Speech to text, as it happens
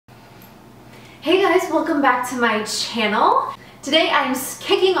Hey guys, welcome back to my channel. Today I'm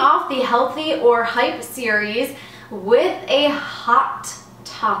kicking off the Healthy or Hype series with a hot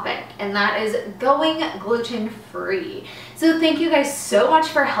topic, and that is going gluten-free. So thank you guys so much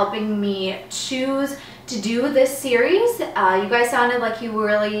for helping me choose to do this series. You guys sounded like you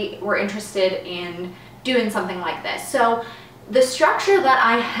really were interested in doing something like this. So the structure that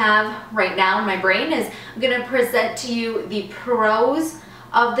I have right now in my brain is I'm going to present to you the pros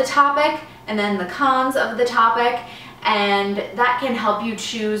of the topic and then the cons of the topic, and that can help you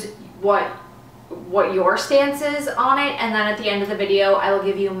choose what your stance is on it. And then at the end of the video I will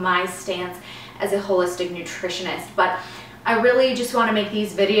give you my stance as a holistic nutritionist. But I really just want to make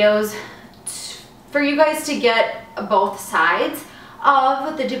these videos for you guys to get both sides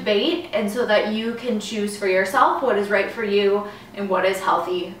of the debate, and so that you can choose for yourself what is right for you and what is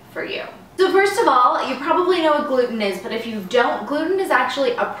healthy for you. So first of all, you probably know what gluten is, but if you don't, gluten is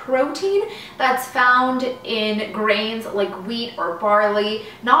actually a protein that's found in grains like wheat or barley.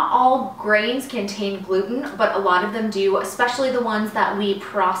 Not all grains contain gluten, but a lot of them do, especially the ones that we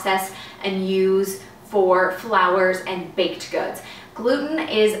process and use for flours and baked goods. Gluten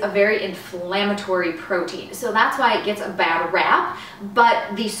is a very inflammatory protein, so that's why it gets a bad rap,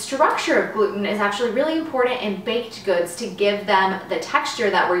 but the structure of gluten is actually really important in baked goods to give them the texture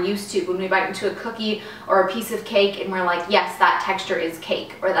that we're used to when we bite into a cookie or a piece of cake and we're like, yes, that texture is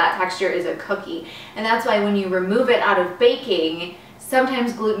cake, or that texture is a cookie. And that's why when you remove it out of baking,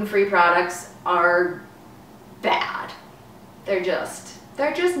 sometimes gluten-free products are bad. They're just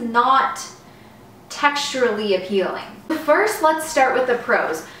not texturally appealing. First, let's start with the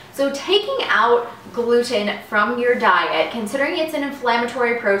pros. So taking out gluten from your diet, considering it's an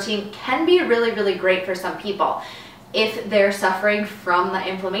inflammatory protein, can be really great for some people if they're suffering from the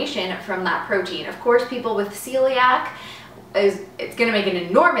inflammation from that protein. Of course, people with celiac, it's going to make an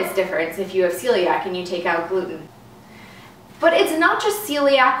enormous difference if you have celiac and you take out gluten. But it's not just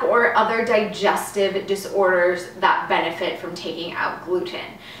celiac or other digestive disorders that benefit from taking out gluten.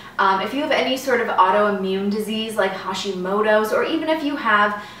 If you have any sort of autoimmune disease like Hashimoto's, or even if you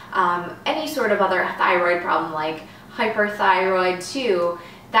have any sort of other thyroid problem like hyperthyroid too,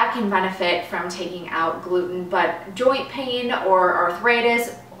 that can benefit from taking out gluten. But joint pain or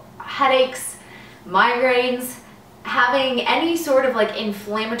arthritis, headaches, migraines, having any sort of like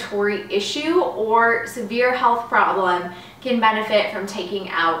inflammatory issue or severe health problem can benefit from taking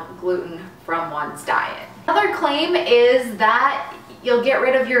out gluten from one's diet. Another claim is that you'll get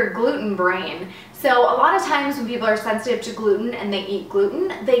rid of your gluten brain. So a lot of times when people are sensitive to gluten and they eat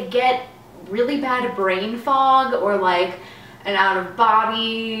gluten, they get really bad brain fog or like an out of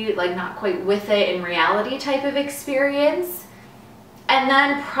body, like not quite with it in reality type of experience. And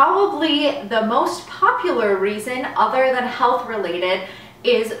then probably the most popular reason, other than health related,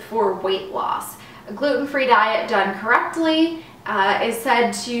 is for weight loss. A gluten-free diet done correctly is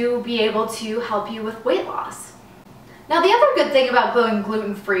said to be able to help you with weight loss. Now, the other good thing about going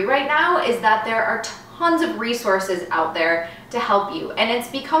gluten-free right now is that there are tons of resources out there to help you, and it's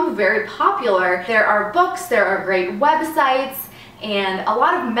become very popular. There are books, there are great websites, and a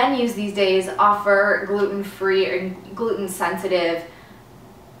lot of menus these days offer gluten-free and gluten-sensitive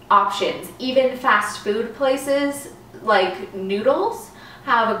options. Even fast food places like Noodles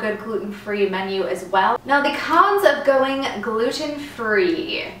have a good gluten-free menu as well. Now, the cons of going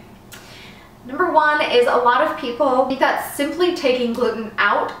gluten-free. Number one is a lot of people think that simply taking gluten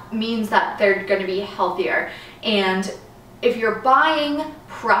out means that they're going to be healthier. And if you're buying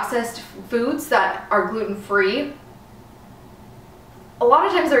processed foods that are gluten-free, a lot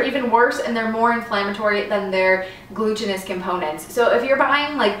of times they're even worse and they're more inflammatory than their glutinous components. So if you're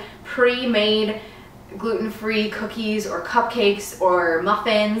buying like pre-made gluten-free cookies or cupcakes or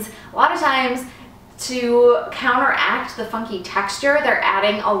muffins, a lot of times to counteract the funky texture, they're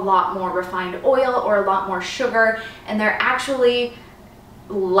adding a lot more refined oil or a lot more sugar, and they actually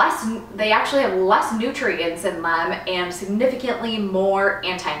have less nutrients in them and significantly more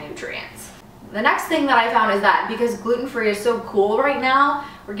anti-nutrients. The next thing that I found is that because gluten-free is so cool right now,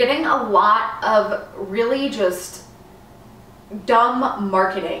 we're getting a lot of really just dumb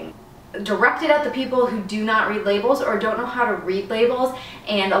marketing directed at the people who do not read labels or don't know how to read labels,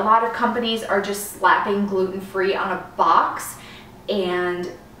 and a lot of companies are just slapping gluten-free on a box,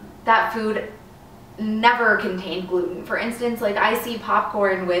 and that food never contained gluten. For instance, like I see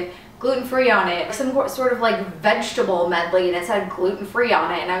popcorn with gluten-free on it, some sort of like vegetable medley, and it said gluten-free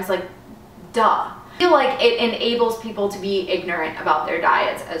on it, and I was like, duh. I feel like it enables people to be ignorant about their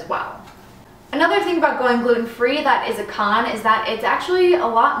diets as well. Another thing about going gluten-free that is a con is that it's actually a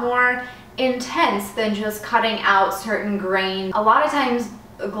lot more intense than just cutting out certain grains. A lot of times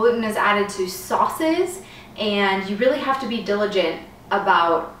gluten is added to sauces, and you really have to be diligent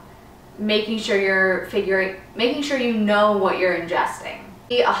about making sure you know what you're ingesting.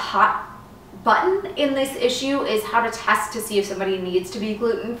 A hot button in this issue is how to test to see if somebody needs to be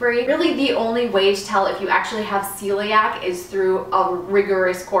gluten-free. Really, the only way to tell if you actually have celiac is through a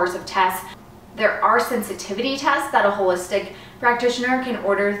rigorous course of tests. There are sensitivity tests that a holistic practitioner can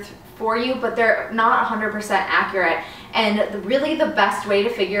order for you, but they're not 100% accurate. And really the best way to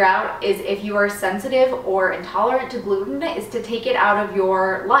figure out is if you are sensitive or intolerant to gluten is to take it out of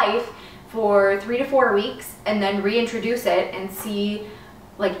your life for 3 to 4 weeks and then reintroduce it and see,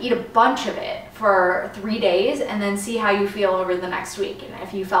 like, eat a bunch of it for 3 days and then see how you feel over the next week. And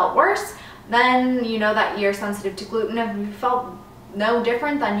if you felt worse, then you know that you're sensitive to gluten. If you felt no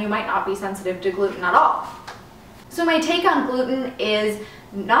different, then you might not be sensitive to gluten at all. So my take on gluten is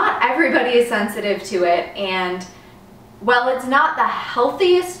not everybody is sensitive to it, and while it's not the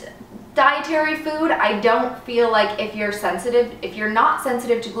healthiest dietary food, I don't feel like if you're not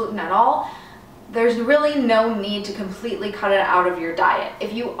sensitive to gluten at all, there's really no need to completely cut it out of your diet.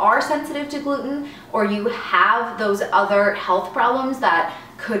 If you are sensitive to gluten or you have those other health problems that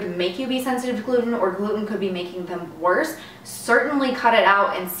could make you be sensitive to gluten, or gluten could be making them worse, certainly cut it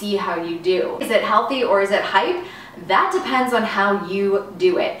out and see how you do. Is it healthy or is it hype? That depends on how you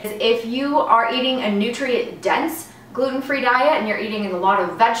do it. If you are eating a nutrient-dense gluten-free diet and you're eating a lot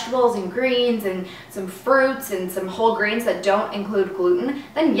of vegetables and greens and some fruits and some whole grains that don't include gluten,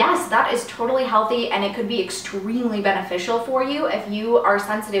 then yes, that is totally healthy and it could be extremely beneficial for you if you are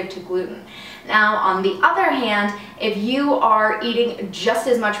sensitive to gluten. Now, on the other hand, if you are eating just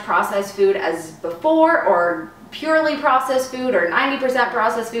as much processed food as before, or purely processed food, or 90%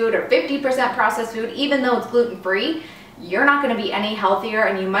 processed food, or 50% processed food, even though it's gluten-free, you're not going to be any healthier,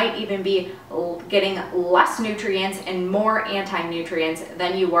 and you might even be getting less nutrients and more anti-nutrients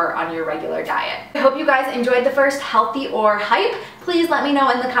than you were on your regular diet. I hope you guys enjoyed the first healthy or hype. Please let me know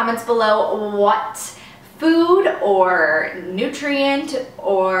in the comments below what food or nutrient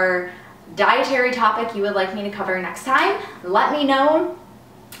or dietary topic you would like me to cover next time. Let me know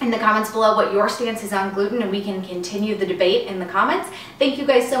in the comments below what your stance is on gluten, and we can continue the debate in the comments. Thank you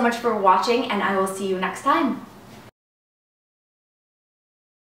guys so much for watching, and I will see you next time.